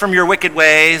relent from your wicked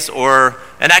ways, or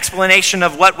an explanation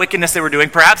of what wickedness they were doing.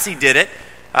 Perhaps he did it.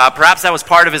 Perhaps that was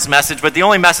part of his message. But the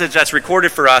only message that's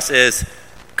recorded for us is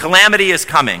calamity is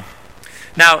coming.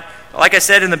 Now, like I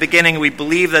said in the beginning, we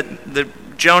believe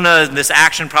that Jonah, this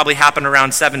action probably happened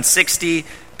around 760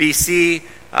 BC.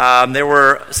 There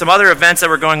were some other events that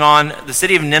were going on. The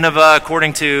city of Nineveh,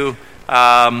 according to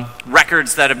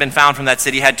records that have been found from that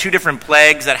city, had 2 different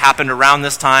plagues that happened around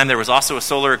this time. There was also a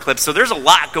solar eclipse. So there's a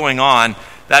lot going on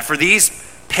that for these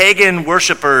pagan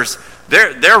worshipers,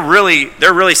 they're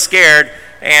really scared.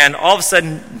 And all of a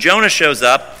sudden, Jonah shows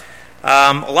up.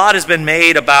 A lot has been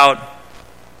made about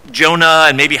Jonah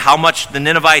and maybe how much the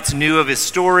Ninevites knew of his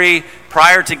story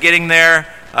prior to getting there.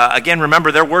 Again,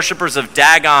 remember, they're worshipers of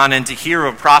Dagon, and to hear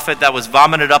of a prophet that was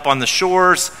vomited up on the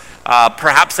shores,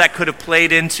 perhaps that could have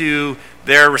played into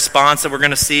their response that we're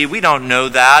going to see. We don't know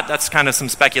that. That's kind of some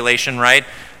speculation, right?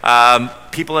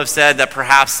 People have said that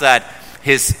perhaps that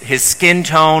his skin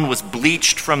tone was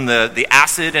bleached from the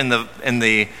acid in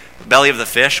the belly of the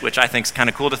fish, which I think is kind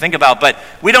of cool to think about. But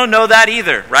we don't know that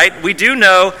either, right? We do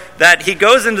know that he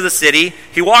goes into the city.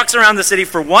 He walks around the city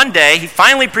for 1 day. He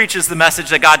finally preaches the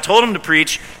message that God told him to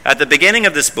preach at the beginning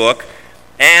of this book.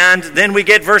 And then we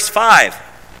get verse 5.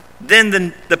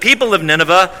 Then the people of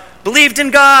Nineveh believed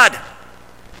in God,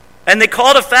 and they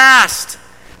called a fast,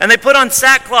 and they put on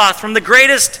sackcloth from the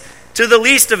greatest to the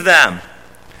least of them.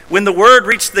 When the word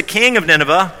reached the king of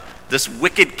Nineveh, this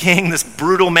wicked king, this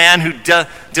brutal man who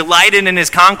delighted in his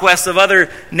conquest of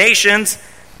other nations,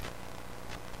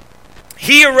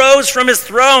 he arose from his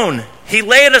throne. He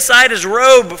laid aside his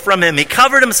robe from him. He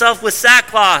covered himself with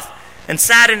sackcloth and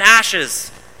sat in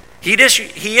ashes. He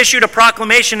issued a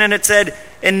proclamation, and it said,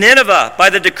 "In Nineveh, by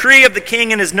the decree of the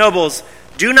king and his nobles,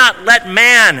 do not let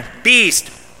man, beast,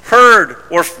 herd,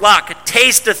 or flock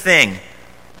taste a thing.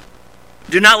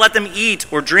 Do not let them eat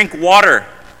or drink water.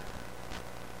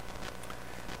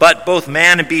 But both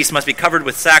man and beast must be covered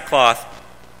with sackcloth.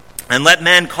 And let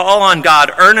men call on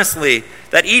God earnestly,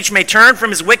 that each may turn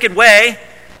from his wicked way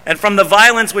and from the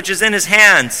violence which is in his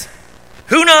hands.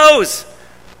 Who knows?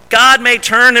 God may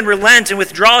turn and relent and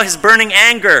withdraw his burning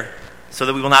anger, so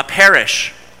that we will not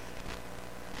perish."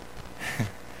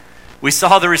 We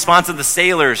saw the response of the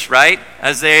sailors, right?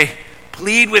 As they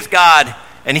plead with God.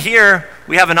 And here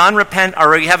we have a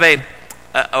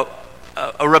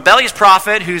rebellious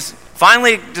prophet who's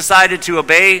finally decided to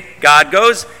obey God,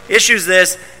 issues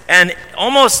this, and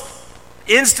almost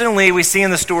instantly we see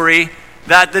in the story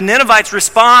that the Ninevites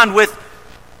respond with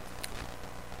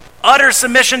utter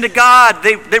submission to God.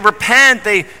 They repent,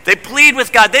 they plead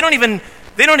with God. They don't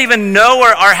They don't even know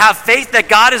or have faith that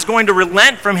God is going to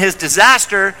relent from his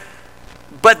disaster,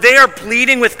 but they are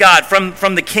pleading with God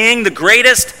from the king, the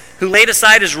greatest, who laid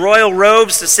aside his royal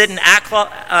robes to sit in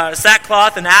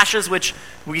sackcloth and ashes, which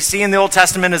we see in the Old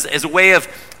Testament as a way of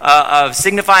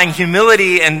signifying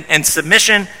humility and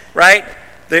submission, right?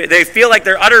 They feel like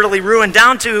they're utterly ruined,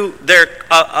 down to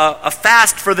a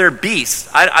fast for their beasts.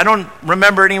 I don't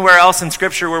remember anywhere else in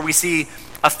Scripture where we see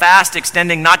a fast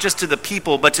extending not just to the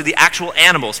people, but to the actual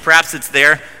animals. Perhaps it's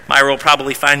there. Myra will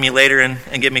probably find me later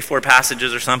and give me 4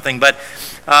 passages or something. But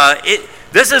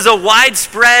this is a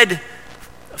widespread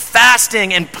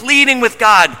fasting and pleading with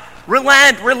God.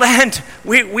 Relent.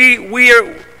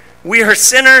 We are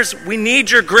sinners. We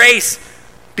need your grace.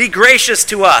 Be gracious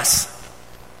to us.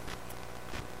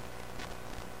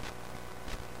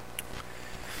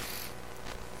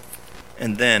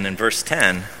 And then in verse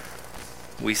 10,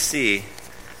 we see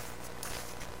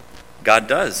God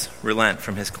does relent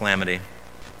from his calamity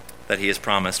that he has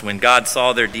promised. When God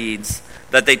saw their deeds,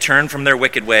 that they turned from their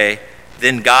wicked way,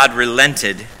 then God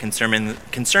relented concerning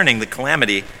the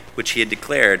calamity which he had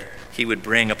declared he would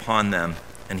bring upon them,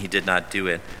 and he did not do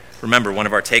it. Remember, one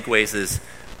of our takeaways is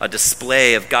a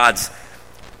display of God's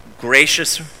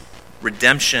gracious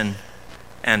redemption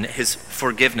and his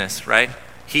forgiveness, right?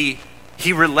 He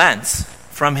relents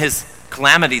from his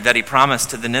calamity that he promised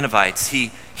to the Ninevites.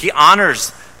 He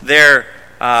honors their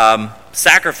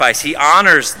sacrifice. He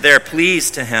honors their pleas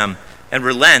to him and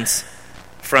relents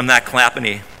from that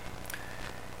calamity.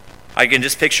 I can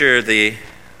just picture the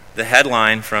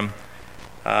headline from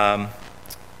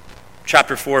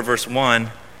chapter 4, verse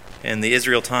 1 in the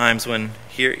Israel Times, when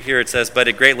here it says, "But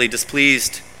it greatly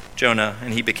displeased Jonah,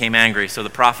 and he became angry." So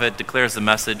the prophet declares the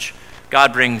message.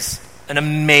 God brings an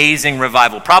amazing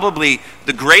revival. Probably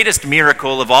the greatest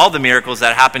miracle of all the miracles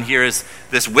that happened here is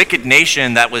this wicked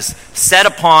nation that was set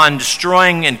upon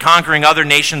destroying and conquering other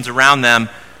nations around them,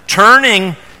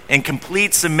 turning in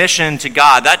complete submission to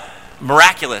God. That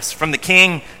miraculous, from the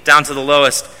king down to the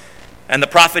lowest. And the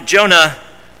prophet Jonah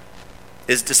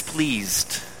is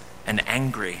displeased and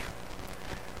angry.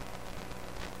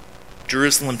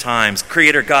 Jerusalem Times,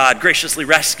 Creator God graciously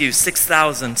rescues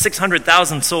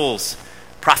 600,000 souls.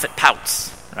 Prophet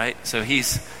pouts, right? So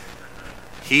he's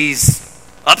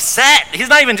upset. He's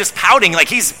not even just pouting, like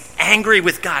he's angry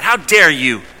with God. How dare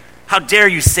you? How dare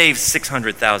you save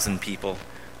 600,000 people?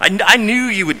 I knew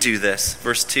you would do this.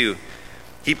 Verse 2.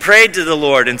 He prayed to the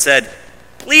Lord and said,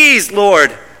 "Please,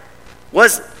 Lord,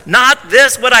 was not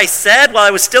this what I said while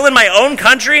I was still in my own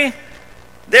country?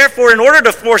 Therefore, in order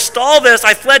to forestall this,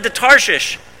 I fled to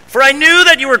Tarshish. For I knew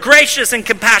that you were gracious and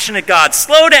compassionate God,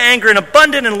 slow to anger and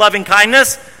abundant in loving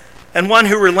kindness, and one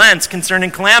who relents concerning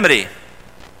calamity."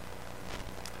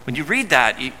 When you read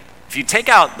that, if you take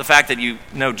out the fact that you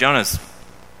know Jonah's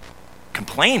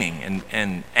complaining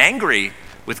and angry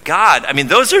with God, I mean,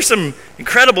 those are some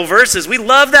incredible verses. We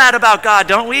love that about God,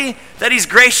 don't we? That he's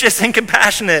gracious and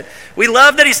compassionate. We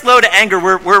love that he's slow to anger.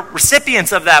 We're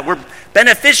recipients of that. We're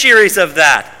beneficiaries of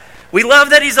that. We love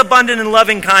that he's abundant in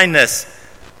loving kindness.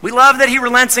 We love that he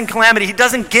relents in calamity. He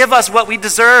doesn't give us what we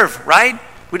deserve, right?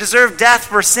 We deserve death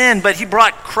for sin, but he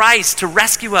brought Christ to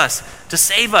rescue us, to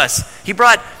save us. He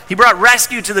brought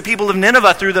rescue to the people of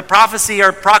Nineveh through the prophecy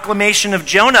or proclamation of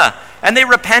Jonah, and they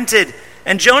repented.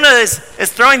 And Jonah is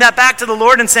throwing that back to the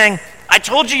Lord and saying, "I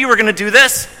told you were going to do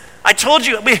this. I told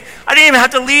you. I didn't even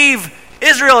have to leave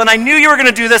Israel, and I knew you were going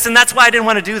to do this, and that's why I didn't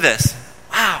want to do this."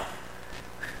 Wow.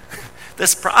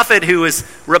 This prophet who was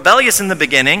rebellious in the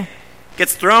beginning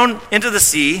gets thrown into the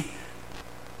sea,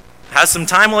 has some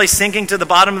time while he's sinking to the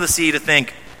bottom of the sea to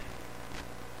think,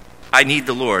 "I need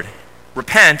the Lord."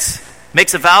 Repents,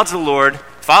 makes a vow to the Lord,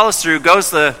 follows through, goes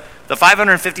the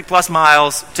 550 plus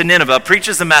miles to Nineveh,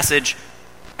 preaches the message,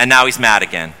 and now he's mad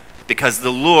again because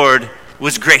the Lord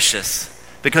was gracious,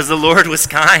 because the Lord was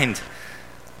kind.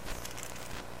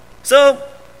 So,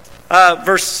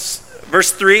 verse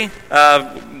 3,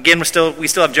 again, we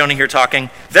still have Jonah here talking.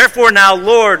 "Therefore now,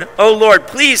 Lord, O Lord,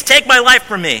 please take my life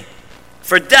from me,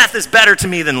 for death is better to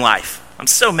me than life." I'm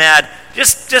so mad.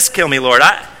 Just kill me, Lord.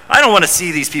 I don't want to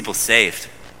see these people saved.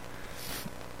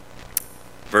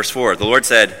 Verse 4, the Lord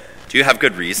said, "Do you have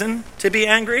good reason to be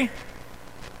angry?"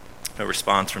 No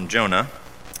response from Jonah.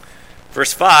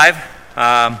 Verse 5,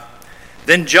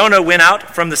 then Jonah went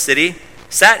out from the city,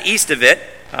 sat east of it.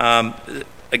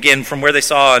 Again, from where they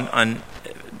saw on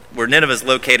where Nineveh is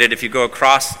located, if you go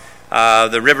across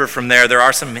the river from there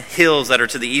are some hills that are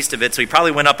to the east of it. So he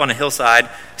probably went up on a hillside,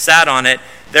 sat on it.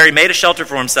 There he made a shelter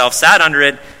for himself, sat under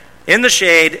it in the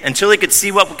shade until he could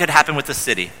see what could happen with the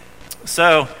city.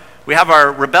 So we have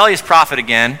our rebellious prophet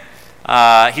again.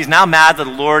 He's now mad that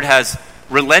the Lord has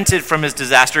relented from his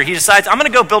disaster, he decides, I'm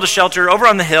going to go build a shelter over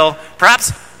on the hill.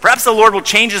 Perhaps the Lord will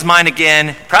change his mind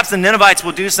again. Perhaps the Ninevites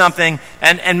will do something.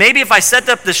 And maybe if I set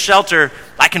up this shelter,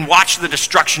 I can watch the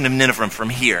destruction of Nineveh from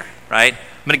here, right?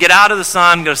 I'm going to get out of the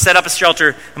sun, I'm going to set up a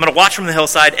shelter. I'm going to watch from the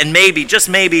hillside, and maybe, just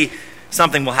maybe,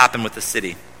 something will happen with the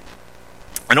city.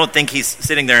 I don't think he's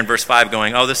sitting there in verse 5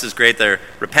 going, oh, this is great, they're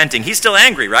repenting. He's still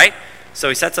angry, right? So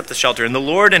he sets up the shelter. And the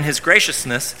Lord, in his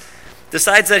graciousness,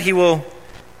 decides that he will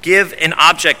give an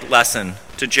object lesson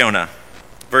to Jonah.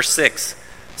 Verse 6.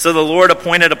 So the Lord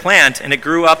appointed a plant, and it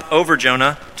grew up over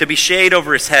Jonah to be shade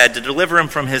over his head, to deliver him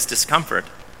from his discomfort.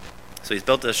 So he's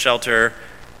built a shelter.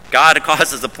 God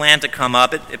causes a plant to come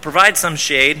up. It provides some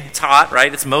shade. It's hot,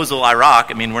 right? It's Mosul, Iraq.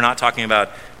 I mean, we're not talking about,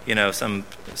 some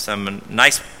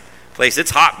nice place.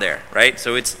 It's hot there, right?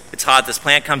 So it's hot. This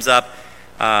plant comes up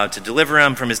to deliver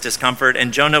him from his discomfort.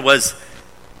 And Jonah was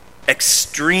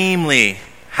extremely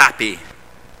happy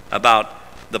about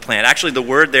the plant. Actually, the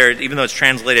word there, even though it's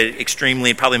translated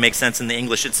extremely, probably makes sense in the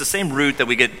English. It's the same root that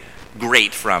we get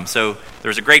great from. So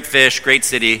there's a great fish, great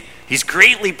city. He's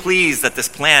greatly pleased that this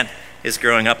plant is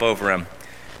growing up over him.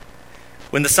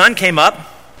 When the sun came up,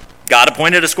 God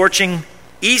appointed a scorching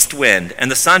east wind,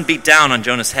 and the sun beat down on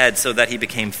Jonah's head so that he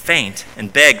became faint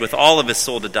and begged with all of his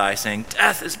soul to die, saying,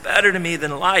 death is better to me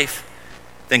than life.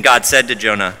 Then God said to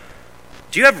Jonah,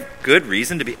 do you have good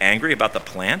reason to be angry about the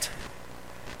plant?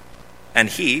 And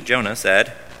he, Jonah,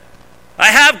 said, I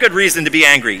have good reason to be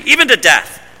angry, even to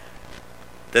death.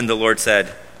 Then the Lord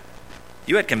said,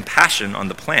 you had compassion on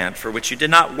the plant for which you did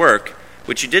not work,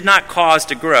 which you did not cause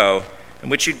to grow, and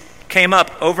which you came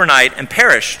up overnight and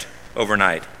perished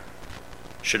overnight.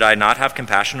 Should I not have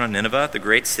compassion on Nineveh, the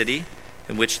great city,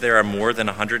 in which there are more than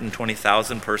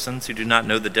 120,000 persons who do not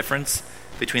know the difference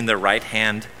between their right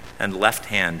hand and left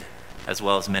hand, as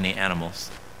well as many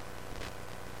animals?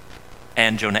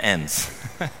 And Jonah ends.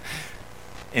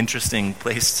 Interesting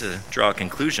place to draw a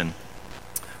conclusion.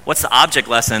 What's the object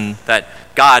lesson that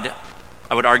God,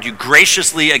 I would argue,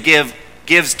 graciously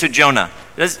gives to Jonah?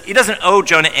 He doesn't owe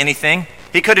Jonah anything.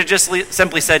 He could have just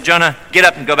simply said, Jonah, get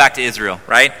up and go back to Israel,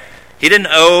 right? He didn't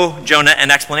owe Jonah an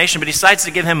explanation, but he decides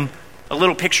to give him a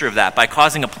little picture of that by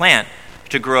causing a plant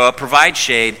to grow up, provide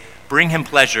shade, bring him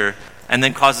pleasure, and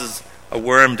then causes a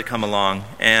worm to come along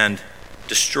and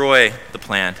destroy the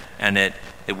plant, and it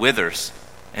withers.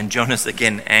 And Jonah's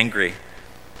again angry.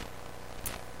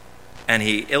 And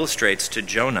he illustrates to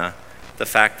Jonah the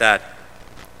fact that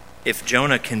if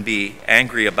Jonah can be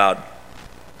angry about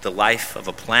the life of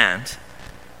a plant,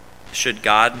 should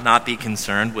God not be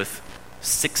concerned with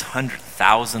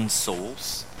 600,000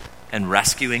 souls and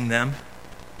rescuing them?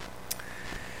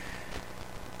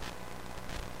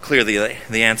 Clearly,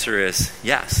 the answer is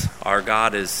yes. Our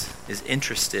God is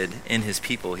interested in his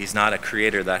people. He's not a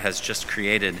creator that has just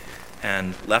created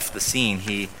and left the scene.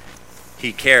 He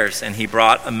cares, and he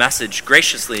brought a message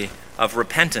graciously of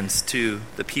repentance to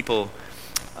the people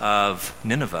of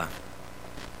Nineveh.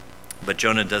 But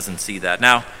Jonah doesn't see that.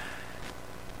 Now,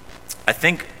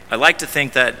 I like to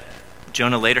think that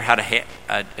Jonah later had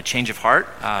a change of heart.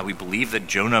 We believe that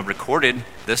Jonah recorded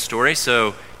this story,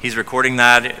 so he's recording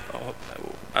that.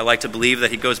 I like to believe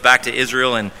that he goes back to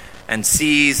Israel and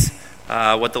sees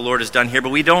what the Lord has done here, but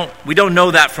we don't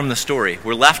know that from the story.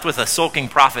 We're left with a sulking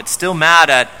prophet still mad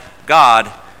at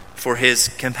God for his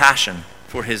compassion,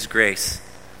 for his grace.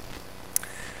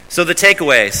 So the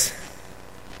takeaways.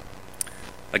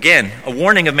 Again, a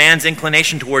warning of man's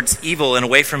inclination towards evil and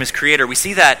away from his creator. We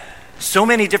see that so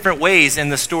many different ways in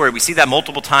the story. We see that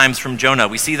multiple times from Jonah.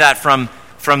 We see that from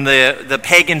the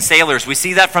pagan sailors. We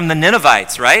see that from the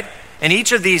Ninevites, right? And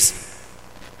each of these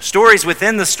stories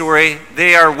within the story,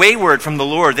 they are wayward from the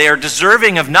Lord. They are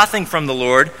deserving of nothing from the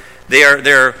Lord.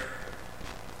 They're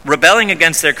rebelling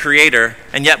against their creator,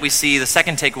 and yet we see the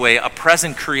second takeaway, a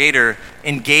present creator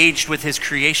engaged with his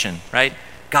creation, right?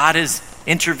 God is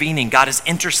intervening. God is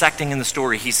intersecting in the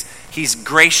story. He's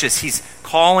gracious. He's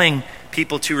calling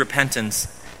people to repentance.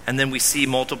 And then we see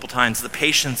multiple times the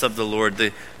patience of the Lord,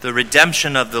 the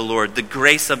redemption of the Lord, the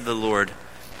grace of the Lord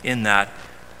in that.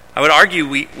 I would argue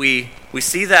we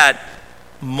see that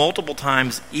multiple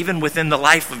times even within the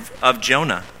life of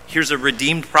Jonah. Here's a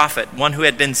redeemed prophet, one who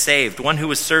had been saved, one who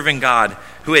was serving God,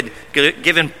 who had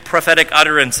given prophetic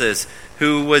utterances,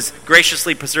 who was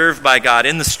graciously preserved by God.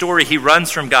 In the story, he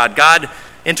runs from God. God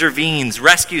intervenes,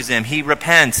 rescues him. He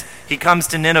repents. He comes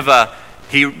to Nineveh.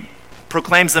 He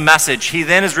proclaims the message. He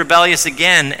then is rebellious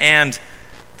again, and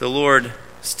the Lord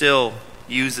still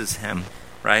uses him,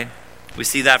 right? We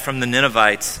see that from the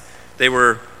Ninevites. They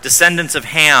were descendants of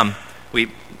Ham. We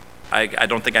I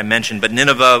don't think I mentioned, but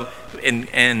Nineveh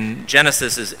in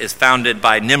Genesis is founded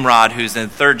by Nimrod, who's in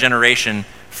the third generation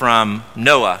from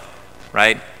Noah,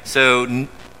 right? So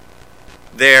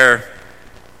their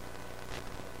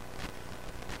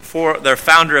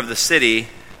founder of the city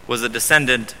was a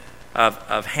descendant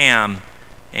of Ham,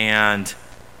 and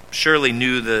surely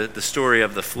knew the story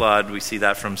of the flood. We see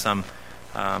that from some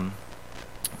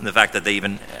the fact that they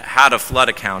even had a flood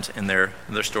account in their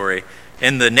story.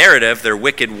 In the narrative, their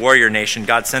wicked warrior nation,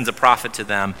 God sends a prophet to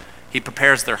them. He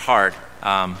prepares their heart,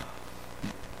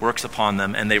 works upon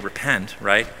them, and they repent,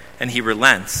 right? And he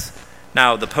relents.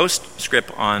 Now, the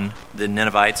postscript on the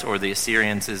Ninevites or the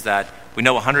Assyrians is that we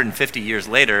know 150 years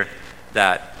later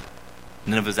that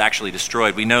Nineveh is actually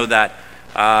destroyed. We know that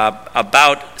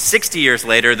about 60 years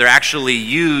later, they're actually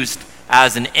used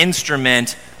as an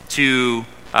instrument to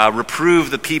reprove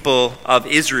the people of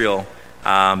Israel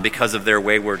because of their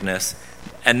waywardness.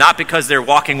 And not because they're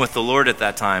walking with the Lord at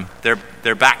that time.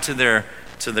 They're back to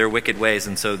their wicked ways,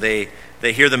 and so they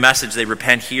hear the message, they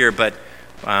repent here, but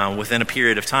within a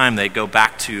period of time, they go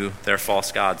back to their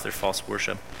false gods, their false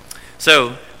worship.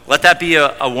 So let that be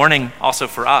a warning also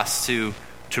for us to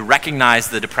recognize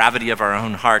the depravity of our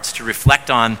own hearts, to reflect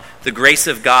on the grace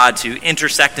of God, to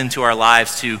intersect into our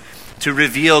lives, to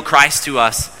reveal Christ to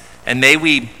us, and may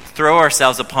we throw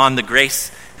ourselves upon the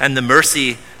grace and the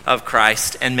mercy of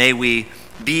Christ, and may we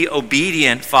be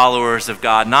obedient followers of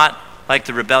God, not like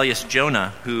the rebellious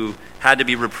Jonah who had to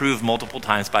be reproved multiple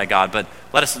times by God, but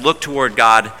let us look toward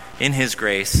God in his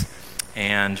grace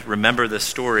and remember this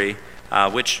story,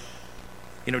 which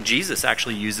Jesus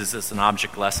actually uses as an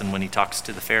object lesson when he talks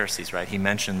to the Pharisees, right? He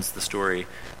mentions the story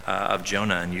of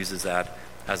Jonah and uses that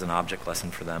as an object lesson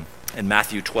for them. In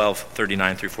Matthew 12,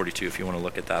 39 through 42, if you want to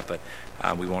look at that, but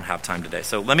we won't have time today.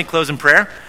 So let me close in prayer,